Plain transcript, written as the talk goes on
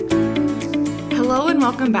Hello and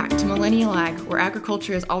welcome back to Millennial Ag, where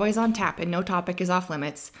agriculture is always on tap and no topic is off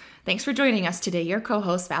limits. Thanks for joining us today, your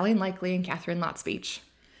co-hosts Valley Likely and Catherine Lotspeech.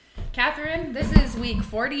 Catherine, this is week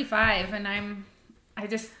 45, and I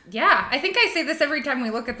think I say this every time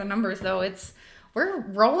we look at the numbers, though. We're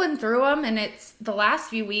rolling through them, and it's the last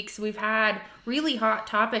few weeks we've had really hot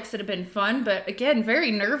topics that have been fun, but again,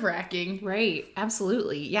 very nerve-wracking. Right,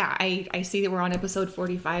 absolutely. Yeah, I see that we're on episode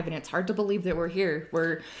 45, and it's hard to believe that we're here.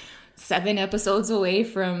 We're 7 episodes away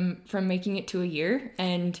from making it to a year,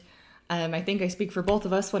 and I think I speak for both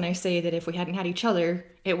of us when I say that if we hadn't had each other,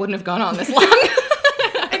 it wouldn't have gone on this long.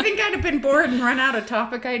 I think I'd have been bored and run out of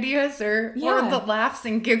topic ideas, or the laughs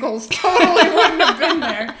and giggles totally wouldn't have been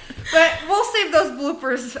there. But we'll save those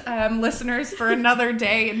bloopers, listeners, for another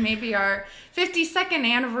day, and maybe our 52nd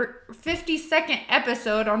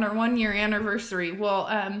episode on our 1-year anniversary. We'll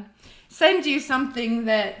send you something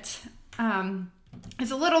that is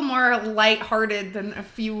a little more lighthearted than a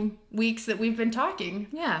few weeks that we've been talking.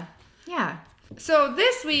 Yeah. So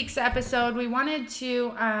this week's episode, we wanted to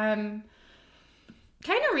kind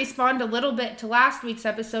of respond a little bit to last week's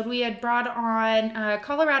episode. We had brought on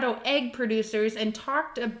Colorado egg producers and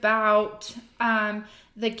talked about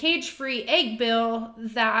the cage-free egg bill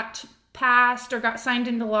that passed or got signed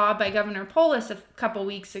into law by Governor Polis a couple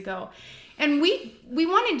weeks ago. And we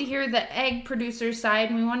wanted to hear the egg producer side,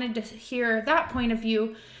 and we wanted to hear that point of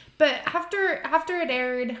view. But after it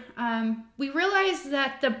aired, we realized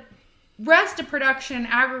that the rest of production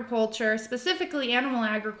agriculture, specifically animal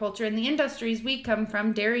agriculture, and the industries we come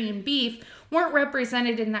from, dairy and beef, weren't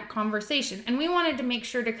represented in that conversation. And we wanted to make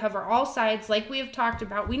sure to cover all sides like we have talked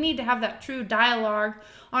about. We need to have that true dialogue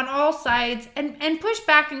on all sides and push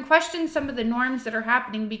back and question some of the norms that are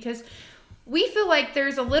happening, because we feel like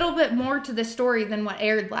there's a little bit more to the story than what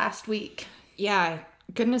aired last week. Yeah,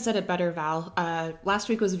 couldn't have said it better, Val. Last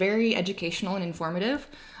week was very educational and informative.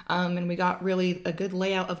 And we got really a good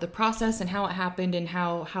layout of the process and how it happened and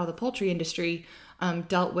how the poultry industry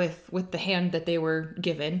dealt with the hand that they were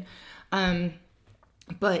given.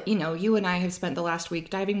 But, you and I have spent the last week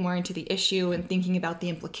diving more into the issue and thinking about the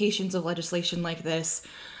implications of legislation like this,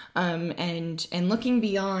 and looking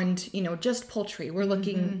beyond, just poultry. We're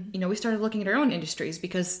looking, we started looking at our own industries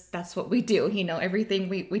because that's what we do. Everything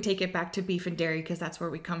we take it back to beef and dairy because that's where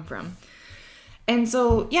we come from. And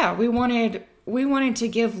so, yeah, we wanted to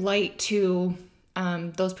give light to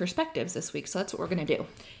those perspectives this week. So that's what we're going to do.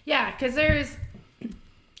 Yeah, because I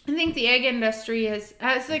think the egg industry has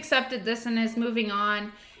accepted this and is moving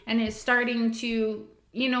on and is starting to,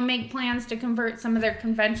 make plans to convert some of their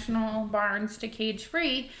conventional barns to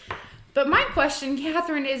cage-free. But my question,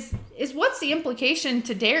 Catherine, is what's the implication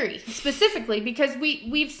to dairy specifically? Because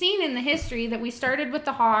we've seen in the history that we started with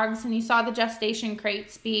the hogs, and you saw the gestation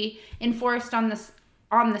crates be enforced on the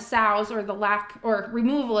sows, or the lack or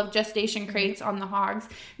removal of gestation crates on the hogs.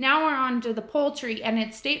 Now we're on to the poultry, and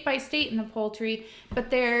it's state by state in the poultry, but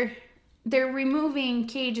they're removing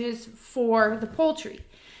cages for the poultry.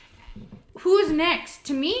 Who's next?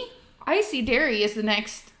 To me, I see dairy as the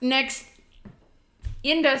next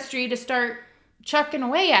industry to start chucking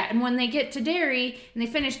away at. And when they get to dairy and they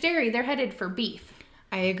finish dairy, they're headed for beef.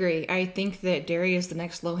 I agree. I think that dairy is the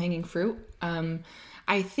next low-hanging fruit.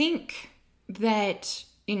 I think that,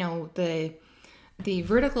 the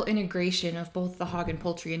vertical integration of both the hog and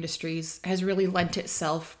poultry industries has really lent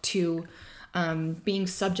itself to being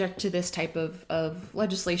subject to this type of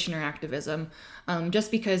legislation or activism,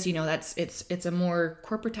 just because, it's a more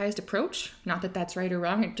corporatized approach. Not that that's right or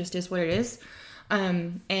wrong. It just is what it is.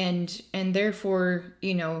 And therefore,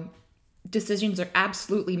 decisions are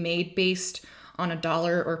absolutely made based on a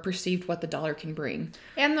dollar or perceived what the dollar can bring.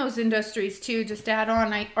 And those industries too, just to add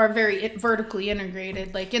on, are very vertically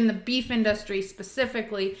integrated. Like in the beef industry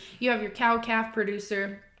specifically, you have your cow-calf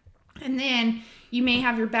producer, and then you may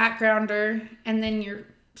have your backgrounder, and then your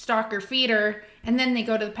stocker feeder, and then they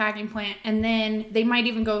go to the packing plant, and then they might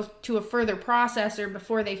even go to a further processor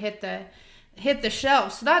before they hit the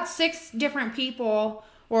shelf. So that's 6 different people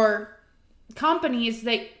or companies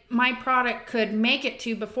that my product could make it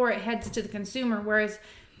to before it heads to the consumer, whereas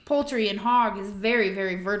poultry and hog is very,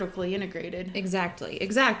 very vertically integrated. Exactly.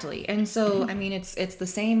 And so, it's the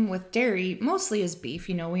same with dairy, mostly as beef.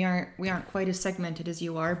 We aren't quite as segmented as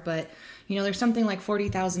you are, but there's something like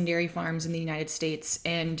 40,000 dairy farms in the United States,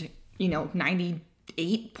 and 90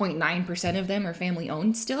 98.9% of them are family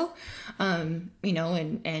owned still, and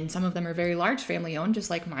some of them are very large family owned, just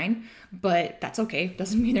like mine, but that's okay.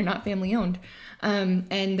 Doesn't mean they're not family owned.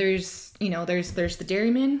 And there's the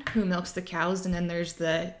dairyman who milks the cows, and then there's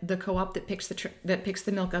the co-op that picks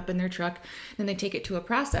the milk up in their truck. Then they take it to a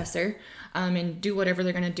processor, and do whatever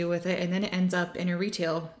they're going to do with it. And then it ends up in a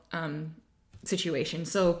retail, situation.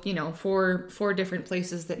 So, 4 different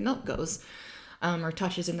places that milk goes, or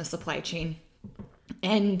touches in the supply chain.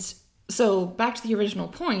 And so back to the original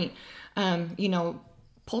point,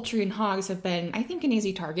 poultry and hogs have been, I think, an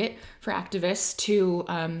easy target for activists to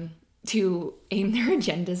aim their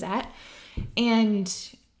agendas at. And,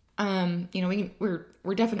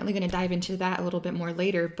 we're definitely going to dive into that a little bit more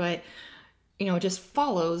later, but, it just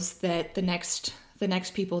follows that the next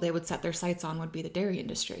people they would set their sights on would be the dairy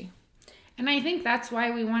industry. And I think that's why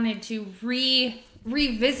we wanted to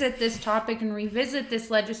revisit this topic and revisit this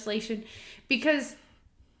legislation, because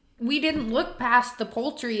we didn't look past the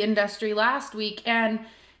poultry industry last week, and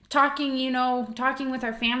talking with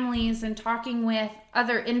our families and talking with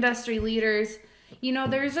other industry leaders,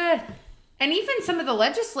 and even some of the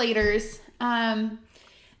legislators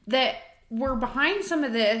that were behind some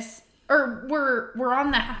of this, or were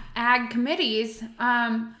on the ag committees,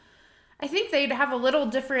 I think they'd have a little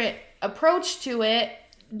different approach to it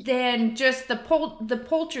than just the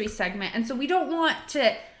poultry segment. And so we don't want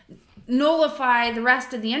to nullify the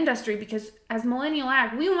rest of the industry, because as Millennial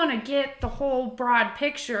Ag, we want to get the whole broad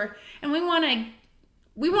picture, and we want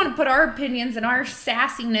to put our opinions and our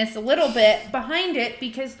sassiness a little bit behind it,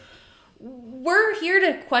 because we're here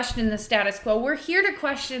to question the status quo. We're here to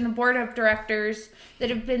question the board of directors that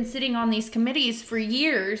have been sitting on these committees for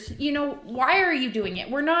years. Why are you doing it?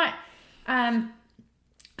 We're not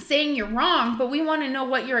saying you're wrong, but we want to know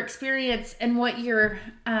what your experience and what your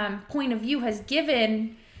point of view has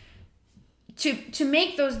given to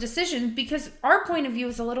make those decisions, because our point of view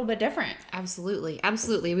is a little bit different. Absolutely.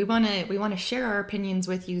 We want to share our opinions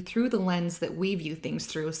with you through the lens that we view things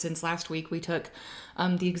through. Since last week we took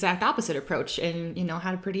the exact opposite approach and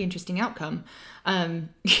had a pretty interesting outcome.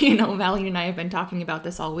 Valerie and I have been talking about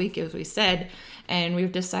this all week, as we said, and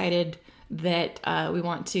we've decided that we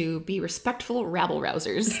want to be respectful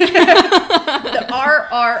rabble-rousers. The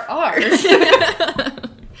RRRs.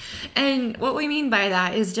 And what we mean by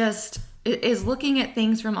that is is looking at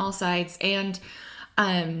things from all sides and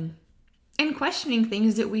questioning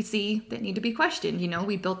things that we see that need to be questioned.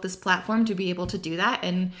 We built this platform to be able to do that,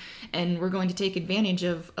 and we're going to take advantage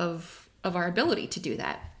of our ability to do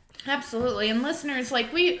that. Absolutely. And listeners,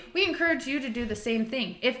 we encourage you to do the same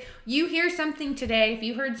thing. If you hear something today, if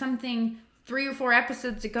you heard something 3 or 4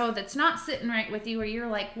 episodes ago that's not sitting right with you, or you're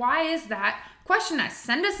like, why is that? Question us.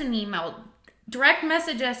 Send us an email. Direct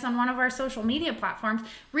message us on one of our social media platforms.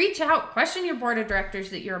 Reach out. Question your board of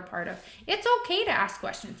directors that you're a part of. It's okay to ask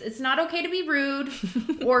questions. It's not okay to be rude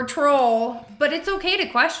or troll, but it's okay to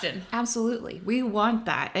question. Absolutely. We want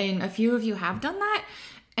that. And a few of you have done that,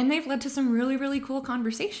 and they've led to some really, really cool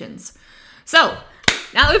conversations. So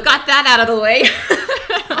now that we've got that out of the way,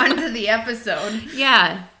 onto the episode.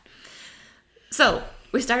 Yeah. So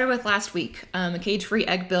we started with last week. A cage-free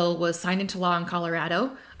egg bill was signed into law in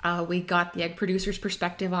Colorado. We got the egg producer's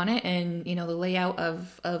perspective on it, and the layout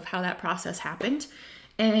of how that process happened.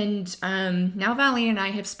 And now Valerie and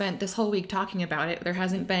I have spent this whole week talking about it. There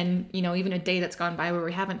hasn't been even a day that's gone by where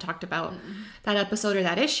we haven't talked about that episode or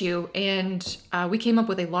that issue. And we came up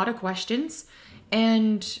with a lot of questions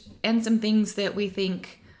and some things that we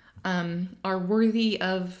think are worthy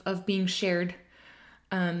of being shared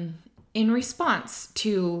in response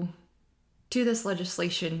to this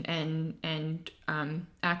legislation and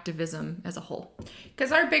activism as a whole.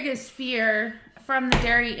 Because our biggest fear from the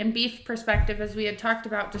dairy and beef perspective, as we had talked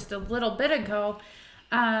about just a little bit ago,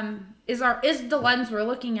 is the lens we're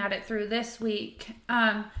looking at it through this week.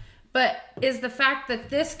 But is the fact that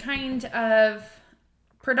this kind of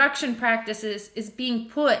production practices is being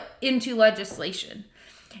put into legislation.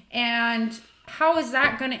 And how is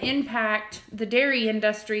that going to impact the dairy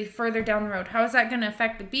industry further down the road? How is that going to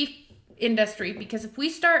affect the beef industry? Because if we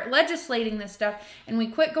start legislating this stuff and we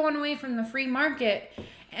quit going away from the free market,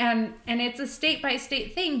 and it's a state by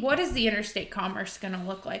state thing, what is the interstate commerce going to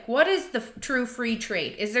look like? What is the true free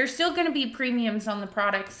trade? Is there still going to be premiums on the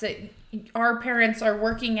products that our parents are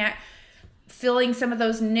working at, filling some of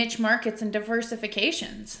those niche markets and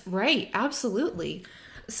diversifications? Right, absolutely.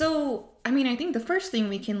 So, I think the first thing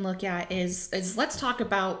we can look at is let's talk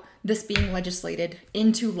about this being legislated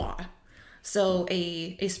into law. So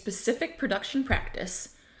a specific production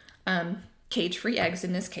practice, cage-free eggs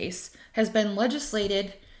in this case, has been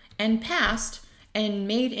legislated and passed and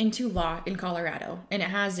made into law in Colorado. And it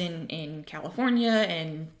has in California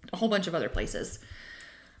and a whole bunch of other places.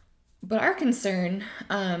 But our concern,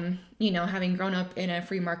 having grown up in a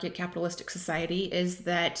free market capitalistic society, is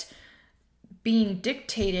that being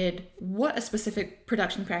dictated what a specific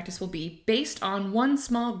production practice will be based on one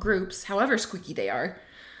small group's, however squeaky they are,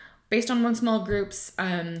 based on one small group's,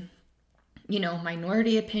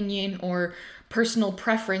 minority opinion or personal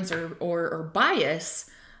preference or bias,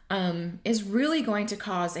 is really going to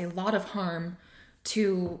cause a lot of harm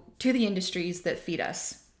to the industries that feed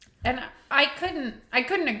us. And I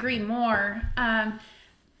couldn't agree more. And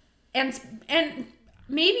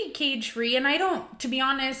maybe cage free. And I don't, to be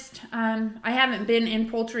honest, I haven't been in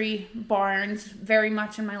poultry barns very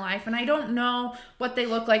much in my life, and I don't know what they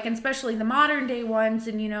look like, and especially the modern day ones.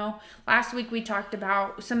 And, last week we talked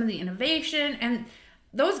about some of the innovation, and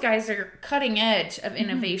those guys are cutting edge of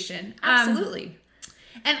innovation. Absolutely.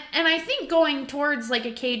 And I think going towards like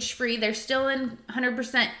a cage free, they're still in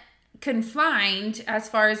 100% confined as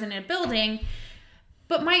far as in a building,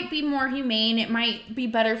 but might be more humane. It might be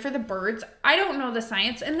better for the birds. I don't know the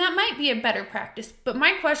science, and that might be a better practice. But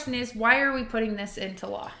my question is, why are we putting this into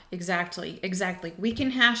law? Exactly. We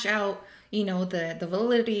can hash out, the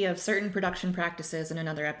validity of certain production practices in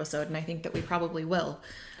another episode, and I think that we probably will.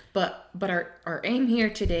 But our aim here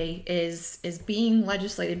today is being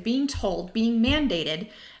legislated, being told, being mandated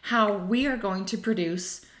how we are going to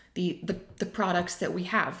produce the products that we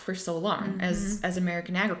have for so long as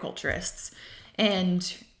American agriculturists.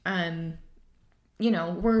 And,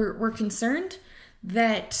 we're concerned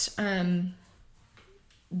that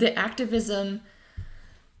the activism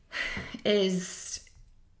is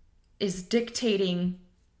dictating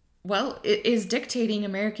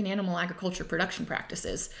American animal agriculture production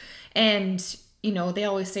practices. And, they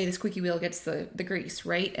always say the squeaky wheel gets the grease,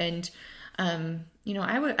 right? And,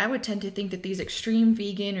 I would tend to think that these extreme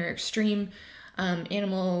vegan or extreme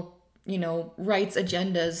animal, rights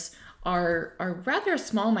agendas are rather a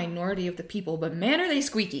small minority of the people, but man, are they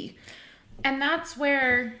squeaky. And that's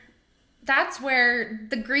where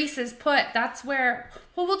the grease is put. That's where,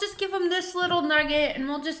 we'll just give them this little nugget, and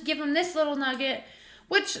we'll just give them this little nugget,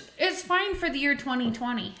 which is fine for the year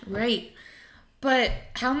 2020. Right. But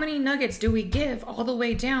how many nuggets do we give all the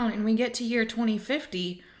way down, and we get to year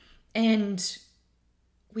 2050 and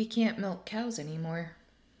we can't milk cows anymore?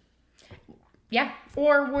 Yeah.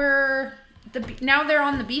 Or now they're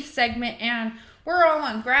on the beef segment, and we're all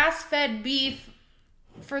on grass-fed beef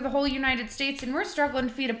for the whole United States, and we're struggling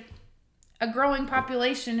to feed a growing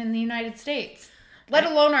population in the United States, let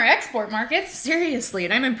alone our export markets. Seriously,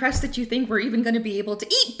 and I'm impressed that you think we're even going to be able to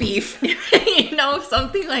eat beef, if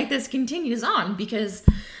something like this continues on, because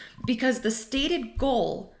the stated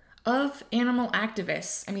goal of animal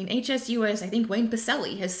activists, HSUS, I think Wayne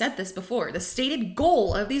Pacelli has said this before, the stated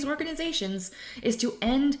goal of these organizations is to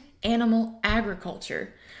end animal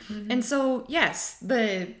agriculture. And so, yes,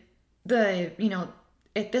 in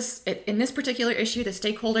this particular issue, the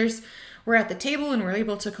stakeholders were at the table and were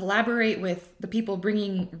able to collaborate with the people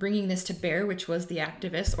bringing this to bear, which was the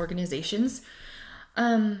activist organizations.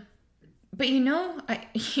 But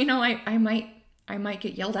I might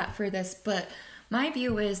get yelled at for this, but my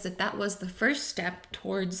view is that was the first step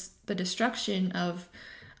towards the destruction of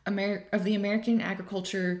the American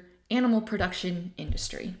agriculture animal production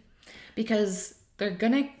industry, because they're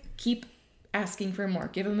gonna keep asking for more.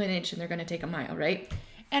 Give them an inch and they're gonna take a mile, right?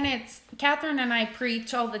 And it's, Catherine and I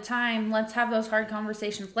preach all the time, let's have those hard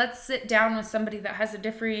conversations. Let's sit down with somebody that has a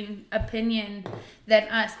differing opinion than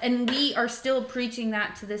us. And we are still preaching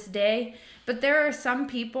that to this day. But there are some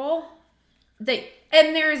people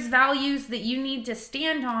and there's values that you need to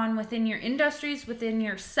stand on within your industries, within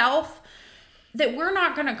yourself, that we're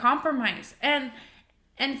not going to compromise. And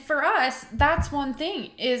for us, that's one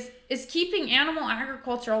thing, is keeping animal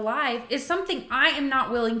agriculture alive is something I am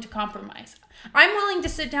not willing to compromise. I'm willing to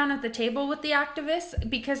sit down at the table with the activists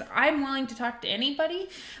because I'm willing to talk to anybody,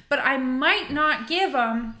 but I might not give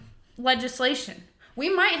them legislation. We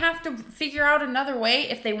might have to figure out another way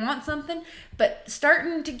if they want something, but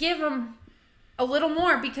starting to give them a little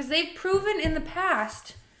more, because they've proven in the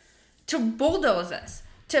past to bulldoze us.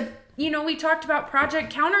 We talked about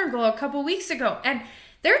Project Counterglow a couple weeks ago, and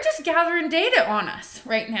they're just gathering data on us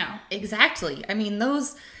right now. Exactly. You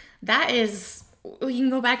can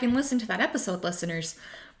go back and listen to that episode, listeners.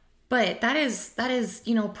 But that is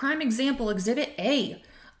prime example, exhibit A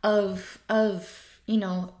of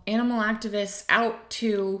animal activists out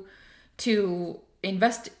to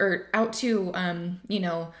invest, or out to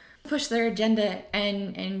push their agenda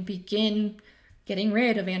and begin getting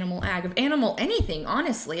rid of animal anything,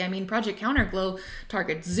 honestly. I mean, Project Counterglow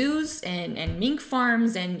targets zoos and mink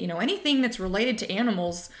farms and, anything that's related to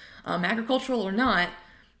animals, agricultural or not.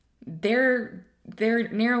 They're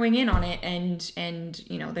narrowing in on it, and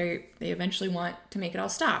they eventually want to make it all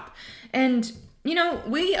stop. And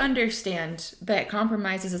we understand that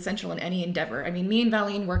compromise is essential in any endeavor. I mean, me and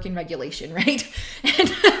Valine work in regulation, right?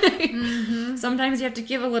 And sometimes you have to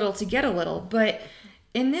give a little to get a little. But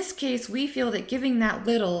in this case, we feel that giving that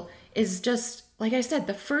little is just, like I said,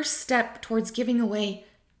 the first step towards giving away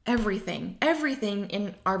everything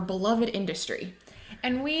in our beloved industry.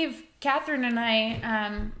 And Catherine and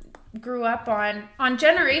I grew up on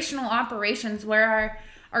generational operations where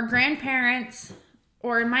our grandparents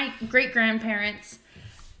or my great-grandparents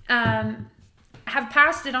have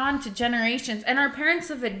passed it on to generations, and our parents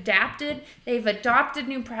have adapted. They've adopted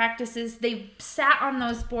new practices. They've sat on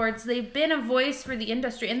those boards. They've been a voice for the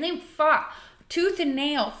industry, and they've fought tooth and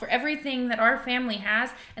nail for everything that our family has,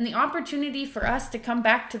 and the opportunity for us to come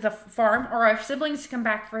back to the farm, or our siblings to come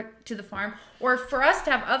back to the farm, or for us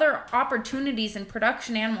to have other opportunities in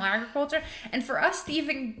production animal agriculture, and for us to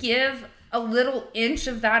even give a little inch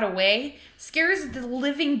of that away scares the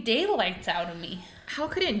living daylights out of me. How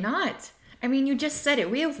could it not? I mean, you just said it.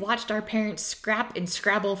 We have watched our parents scrap and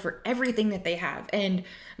scrabble for everything that they have. And I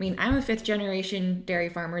mean, I'm a 5th generation dairy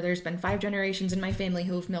farmer. There's been 5 generations in my family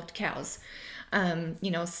who have milked cows. And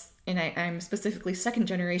I'm specifically 2nd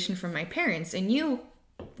generation from my parents. And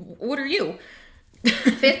what are you?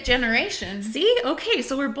 5th generation. See? Okay,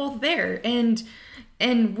 so we're both there. And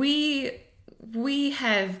we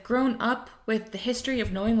have grown up with the history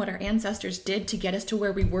of knowing what our ancestors did to get us to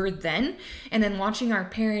where we were then, and then watching our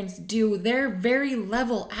parents do their very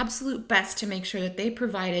level, absolute best to make sure that they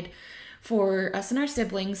provided for us and our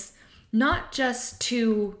siblings, not just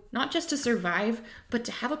to survive, but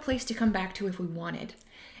to have a place to come back to if we wanted.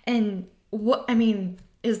 And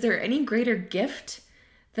is there any greater gift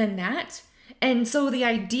than that? And so the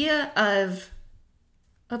idea of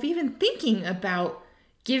even thinking about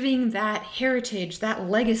giving that heritage, that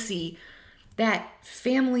legacy, that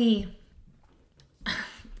family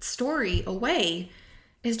story away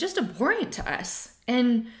is just abhorrent to us.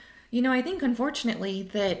 And, I think unfortunately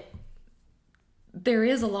that there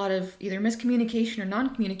is a lot of either miscommunication or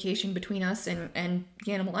non-communication between us and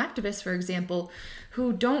the animal activists, for example,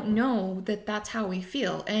 who don't know that that's how we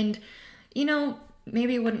feel. And,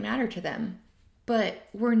 maybe it wouldn't matter to them, but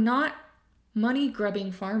we're not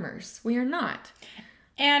money-grubbing farmers. We are not.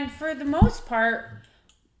 And for the most part,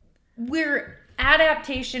 we're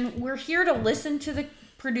adaptation. We're here to listen to the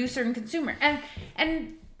producer and consumer.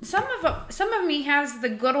 And some of me has the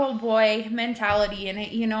good old boy mentality in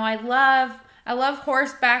it. I love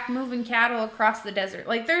horseback moving cattle across the desert.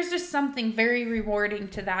 Like, there's just something very rewarding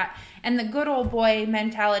to that. And the good old boy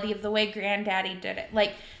mentality of the way granddaddy did it.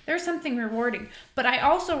 Like, there's something rewarding. But I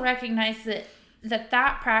also recognize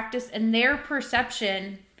that practice and their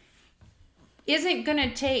perception isn't going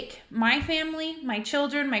to take my family, my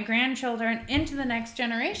children, my grandchildren into the next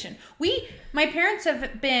generation. My parents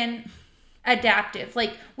have been adaptive.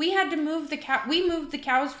 Like, we had to move we moved the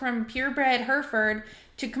cows from purebred Hereford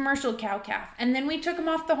to commercial cow-calf. And then we took them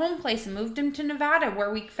off the home place and moved them to Nevada,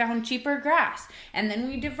 where we found cheaper grass. And then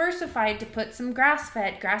we diversified to put some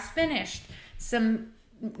grass-fed, grass-finished, some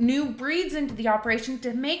new breeds into the operation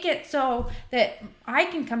to make it so that I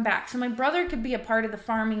can come back. So my brother could be a part of the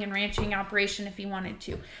farming and ranching operation if he wanted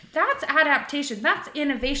to. That's adaptation. That's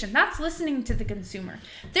innovation. That's listening to the consumer.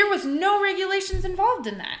 There was no regulations involved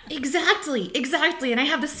in that. Exactly. And I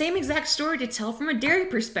have the same exact story to tell from a dairy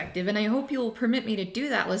perspective, and I hope you'll permit me to do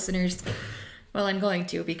that, listeners. Well, I'm going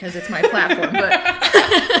to, because it's my platform,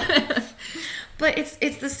 but but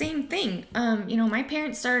it's the same thing. My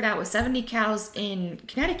parents started out with 70 cows in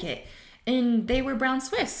Connecticut, and they were brown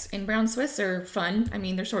Swiss. And brown Swiss are fun. I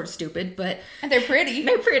mean, they're sort of stupid, but and they're pretty.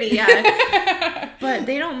 They're pretty, yeah. But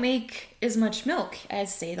they don't make as much milk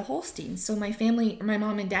as, say, the Holsteins. So my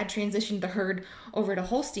mom and dad transitioned the herd over to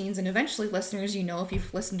Holsteins, and eventually, listeners, if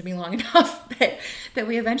you've listened to me long enough, that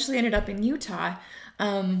we eventually ended up in Utah,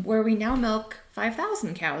 where we now milk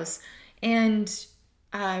 5,000 cows. And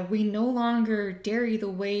we no longer dairy the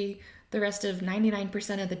way the rest of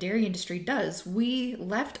 99% of the dairy industry does. We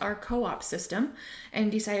left our co-op system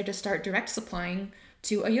and decided to start direct supplying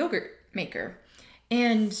to a yogurt maker.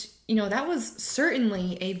 And, that was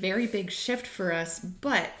certainly a very big shift for us,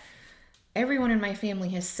 but everyone in my family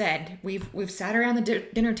has said, we've sat around the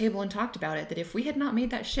dinner table and talked about it, that if we had not made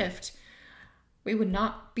that shift, we would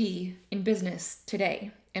not be in business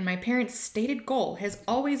today. And my parents' stated goal has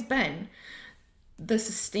always been the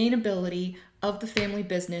sustainability of the family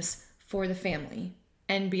business for the family.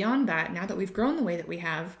 And beyond that, now that we've grown the way that we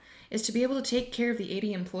have, is to be able to take care of the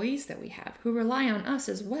 80 employees that we have who rely on us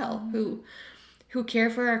as well, who care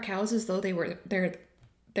for our cows as though they were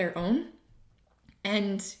their own,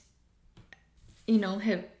 and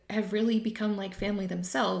have really become like family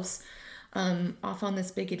themselves, off on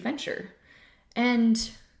this big adventure.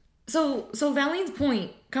 And so Valeen's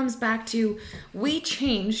point comes back to, we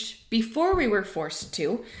changed before we were forced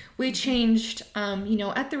to. We changed,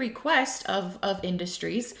 at the request of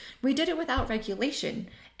industries. We did it without regulation.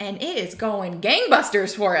 And it is going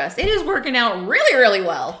gangbusters for us. It is working out really, really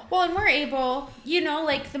well. Well, and we're able,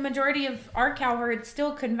 like the majority of our cow herd is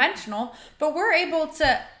still conventional, but we're able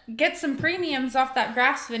to get some premiums off that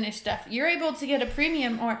grass finish stuff. You're able to get a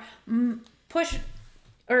premium or push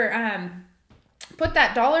or put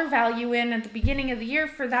that dollar value in at the beginning of the year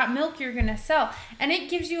for that milk you're going to sell. And it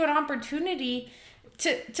gives you an opportunity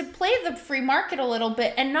to play the free market a little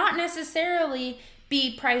bit and not necessarily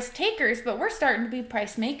be price takers, but we're starting to be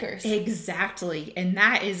price makers. Exactly. And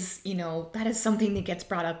that is something that gets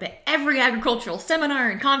brought up at every agricultural seminar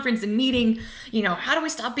and conference and meeting. How do we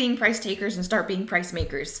stop being price takers and start being price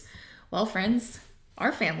makers? Well, friends,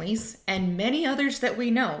 our families and many others that we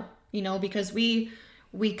know, because we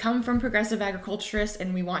come from progressive agriculturists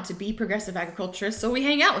and we want to be progressive agriculturists, so we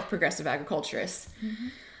hang out with progressive agriculturists. Mm-hmm.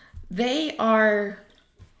 They are,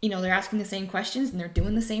 they're asking the same questions and they're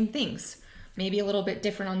doing the same things. Maybe a little bit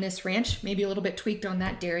different on this ranch, maybe a little bit tweaked on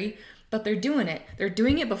that dairy, but they're doing it. They're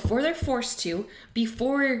doing it before they're forced to,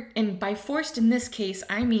 and by forced in this case,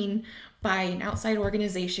 I mean by an outside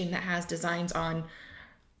organization that has designs on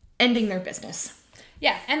ending their business.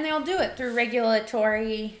 Yeah, and they'll do it through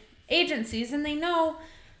regulatory agencies, and they know,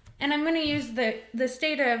 and I'm going to use the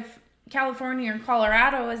state of California or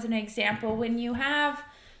Colorado as an example. When you have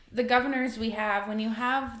the governors we have, when you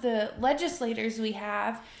have the legislators we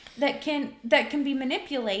have, that can be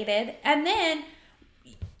manipulated, and then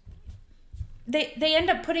they end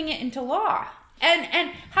up putting it into law.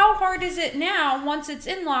 And how hard is it now, once it's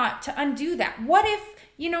in law, to undo that? What if,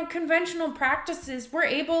 conventional practices, we're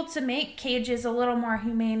able to make cages a little more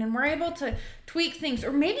humane, and we're able to tweak things,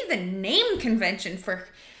 or maybe the name convention, for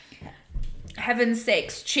heaven's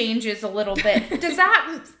sakes, changes a little bit.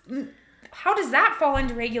 How does that fall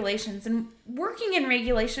into regulations? And working in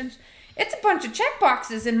regulations, it's a bunch of check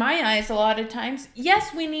boxes in my eyes a lot of times.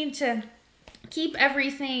 Yes, we need to keep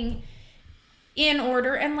everything in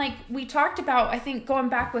order. And like we talked about, I think going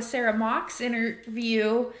back with Sarah Mock's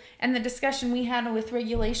interview and the discussion we had with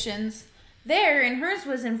regulations there, and hers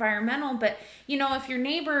was environmental. But, if your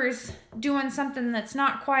neighbor's doing something that's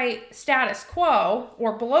not quite status quo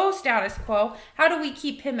or below status quo, how do we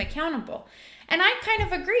keep him accountable? And I kind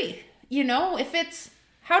of agree, if it's,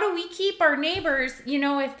 how do we keep our neighbors,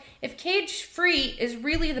 if cage free is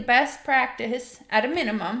really the best practice at a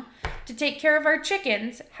minimum to take care of our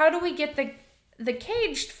chickens, how do we get the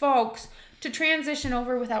caged folks to transition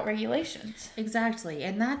over without regulations? Exactly.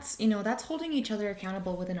 And that's holding each other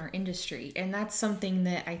accountable within our industry. And that's something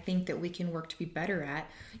that I think that we can work to be better at,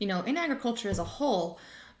 in agriculture as a whole.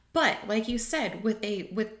 But like you said,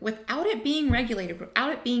 without it being regulated,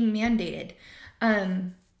 without it being mandated,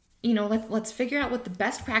 let's figure out what the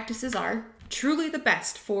best practices are, truly the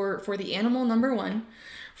best for the animal, number one,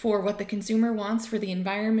 for what the consumer wants, for the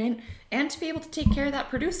environment, and to be able to take care of that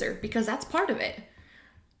producer, because that's part of it.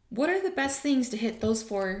 What are the best things to hit those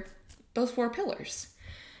four pillars?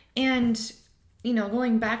 And,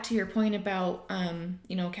 going back to your point about,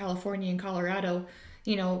 California and Colorado,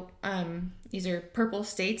 these are purple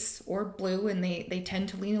states or blue, and they tend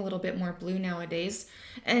to lean a little bit more blue nowadays.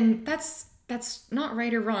 And that's not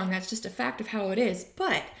right or wrong. That's just a fact of how it is.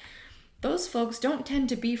 But those folks don't tend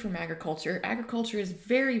to be from agriculture. Agriculture is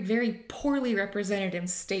very, very poorly represented in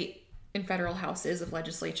state and federal houses of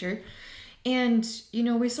legislature. And,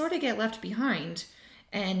 we sort of get left behind.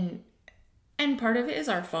 And part of it is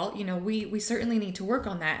our fault. We certainly need to work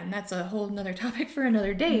on that. And that's a whole nother topic for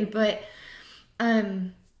another day. But,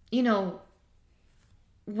 when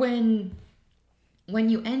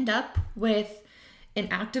you end up with an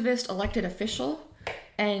activist elected official,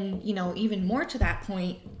 and even more to that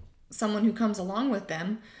point, someone who comes along with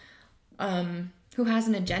them, who has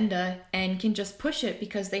an agenda and can just push it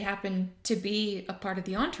because they happen to be a part of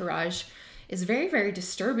the entourage, is very, very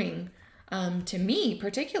disturbing, to me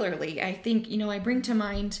particularly. I think, I bring to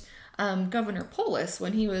mind Governor Polis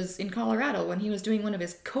when he was in Colorado, when he was doing one of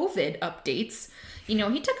his COVID updates. He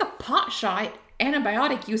took a pot shot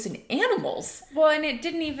antibiotic use in animals. Well, and it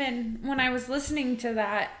didn't even, when I was listening to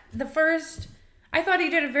that, I thought he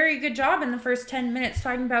did a very good job in the first 10 minutes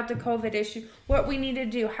talking about the COVID issue, what we need to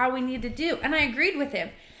do, how we need to do. And I agreed with him.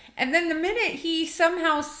 And then the minute he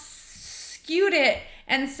somehow skewed it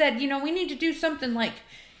and said, we need to do something like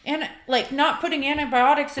not putting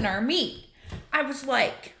antibiotics in our meat, I was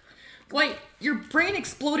like, your brain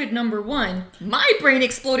exploded, number one. My brain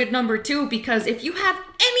exploded, number two, because if you have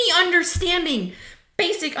any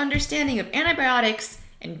basic understanding of antibiotics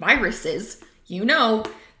and viruses, you know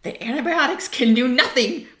that antibiotics can do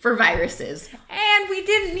nothing for viruses. And we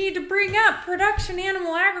didn't need to bring up production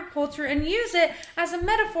animal agriculture and use it as a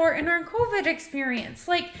metaphor in our COVID experience.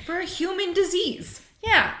 For a human disease.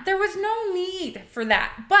 Yeah, there was no need for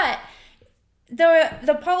that. But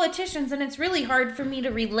the politicians, and it's really hard for me to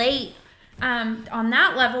relate on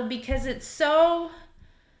that level because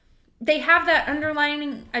they have that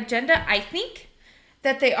underlying agenda, I think,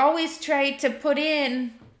 that they always try to put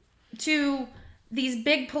in to these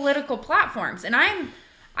big political platforms. And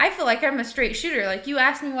I feel like I'm a straight shooter. Like, you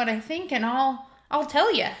ask me what I think and I'll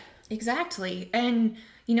tell you. Exactly. And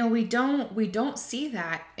we don't see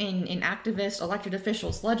that in activists, elected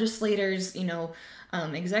officials, legislators,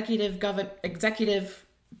 executive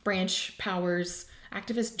branch powers,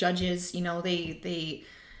 activist judges.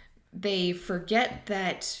 They forget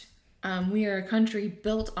that we are a country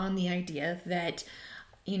built on the idea that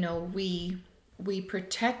we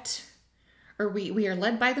protect, or we are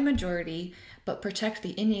led by the majority, but protect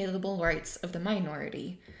the inalienable rights of the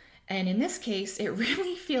minority. And in this case, it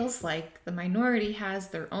really feels like the minority has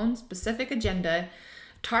their own specific agenda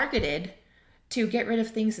targeted to get rid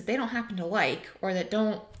of things that they don't happen to like, or that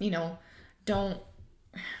don't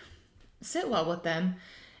sit well with them.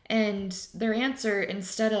 And their answer,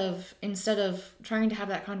 instead of trying to have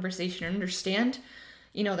that conversation and understand,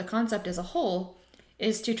 the concept as a whole,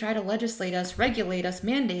 is to try to legislate us, regulate us,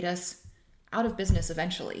 mandate us out of business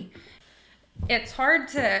eventually. It's hard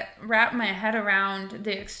to wrap my head around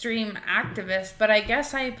the extreme activists, but I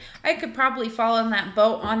guess I could probably fall in that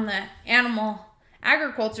boat on the animal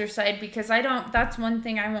agriculture side, because that's one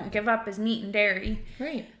thing I won't give up is meat and dairy.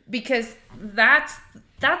 Right. Because that's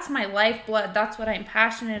my lifeblood. That's what I'm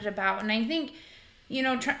passionate about. And I think,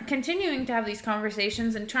 continuing to have these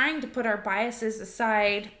conversations and trying to put our biases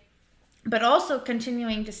aside, but also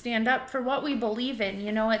continuing to stand up for what we believe in.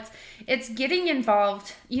 It's getting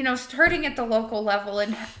involved, starting at the local level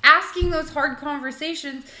and asking those hard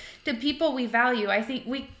conversations to people we value. I think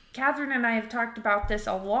Catherine and I have talked about this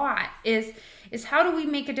a lot, is how do we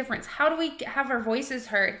make a difference? How do we have our voices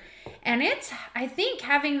heard? And it's, I think,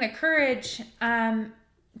 having the courage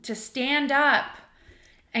to stand up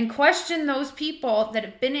and question those people that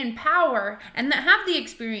have been in power and that have the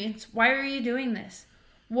experience. Why are you doing this?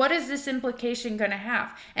 What is this implication going to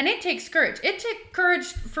have? And it takes courage. It took courage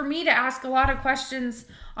for me to ask a lot of questions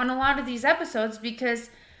on a lot of these episodes, because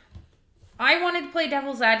I wanted to play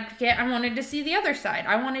devil's advocate. I wanted to see the other side.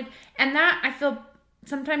 And that, I feel,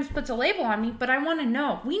 sometimes puts a label on me, but I want to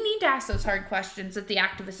know. We need to ask those hard questions that the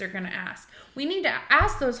activists are going to ask. We need to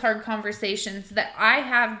ask those hard conversations that I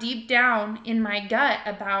have deep down in my gut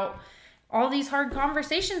about all these hard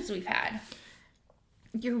conversations we've had.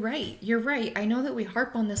 You're right. I know that we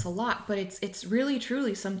harp on this a lot, but it's really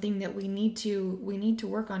truly something that we need to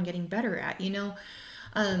work on getting better at.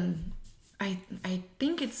 I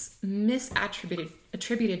think it's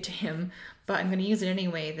attributed to him, but I'm going to use it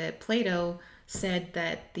anyway, that Plato said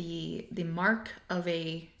that the mark of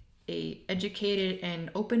a educated and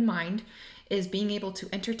open mind is being able to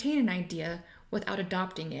entertain an idea without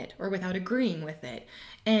adopting it or without agreeing with it.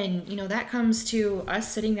 And that comes to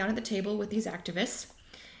us sitting down at the table with these activists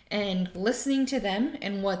and listening to them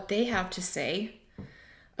and what they have to say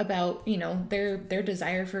about their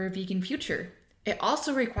desire for a vegan future. It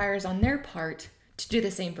also requires on their part to do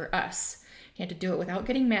the same for us. You have to do it without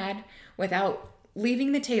getting mad, without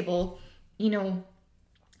leaving the table,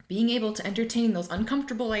 being able to entertain those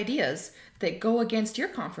uncomfortable ideas that go against your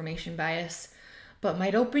confirmation bias, but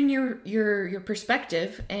might open your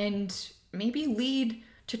perspective and maybe lead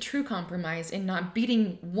to true compromise and not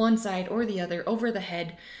beating one side or the other over the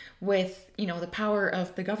head with, the power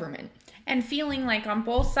of the government. And feeling like on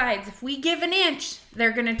both sides, if we give an inch,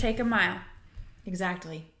 they're going to take a mile.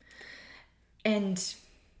 Exactly. And,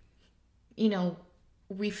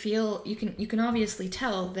 we feel, you can obviously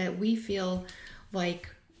tell that we feel like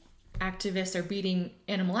activists are beating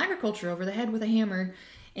animal agriculture over the head with a hammer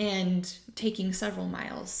and taking several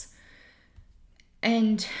miles.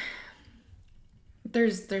 And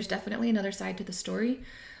there's definitely another side to the story,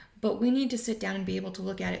 but we need to sit down and be able to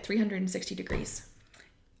look at it 360 degrees.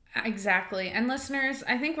 Exactly. And listeners,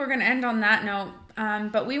 I think we're going to end on that note,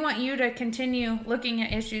 but we want you to continue looking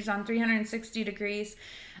at issues on 360 degrees.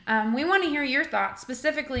 We want to hear your thoughts,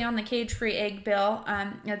 specifically on the cage-free egg bill.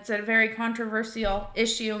 It's a very controversial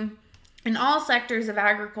issue in all sectors of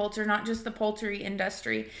agriculture, not just the poultry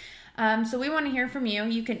industry. So we want to hear from you.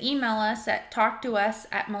 You can email us at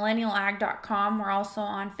talktous@millennialag.com. We're also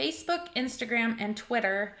on Facebook, Instagram, and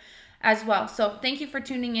Twitter as well. So thank you for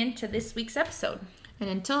tuning in to this week's episode. And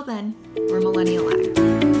until then, we're Millennial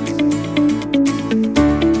Ag.